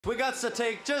We got to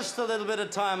take just a little bit of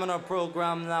time in our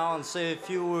program now and say a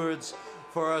few words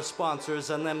for our sponsors,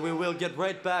 and then we will get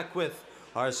right back with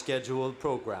our scheduled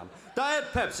program. Diet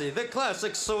Pepsi, the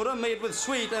classic soda made with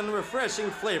sweet and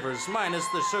refreshing flavors, minus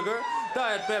the sugar.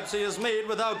 Diet Pepsi is made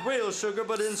without real sugar,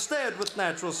 but instead with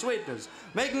natural sweeteners,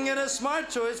 making it a smart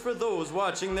choice for those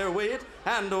watching their weight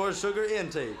and/or sugar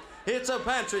intake. It's a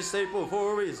pantry staple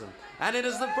for a reason, and it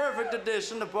is the perfect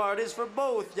addition to parties for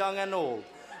both young and old.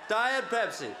 Diet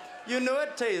Pepsi, you know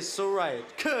it tastes so right.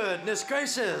 Goodness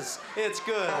gracious, it's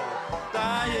good.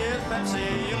 Diet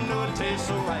Pepsi, you know it tastes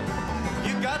so right.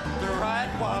 You got the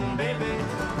right one, baby.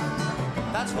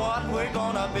 That's what we're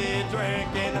gonna be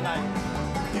drinking tonight.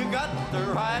 You got the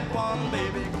right one,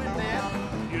 baby.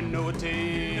 You know it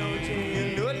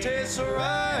tastes so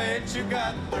right. You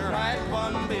got the right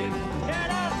one, baby.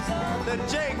 The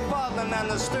Jake Vaadeland and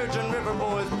the Sturgeon River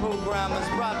Boys program is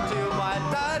brought to you by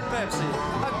Diet Pepsi.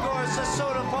 Of course, a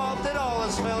soda pop that all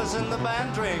us fellas in the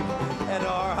band drink at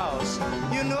our house.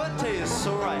 You know it tastes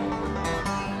so right.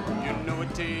 You know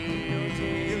it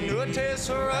tastes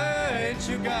so right.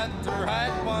 You got the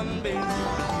right one, baby.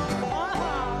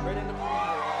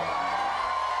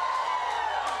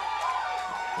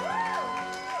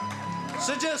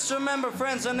 So just remember,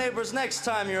 friends and neighbors, next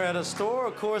time you're at a store,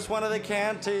 of course, one of the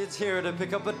canteens here to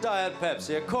pick up a Diet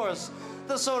Pepsi. Of course,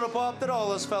 the soda pop that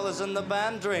all us fellas in the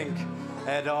band drink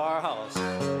at our house.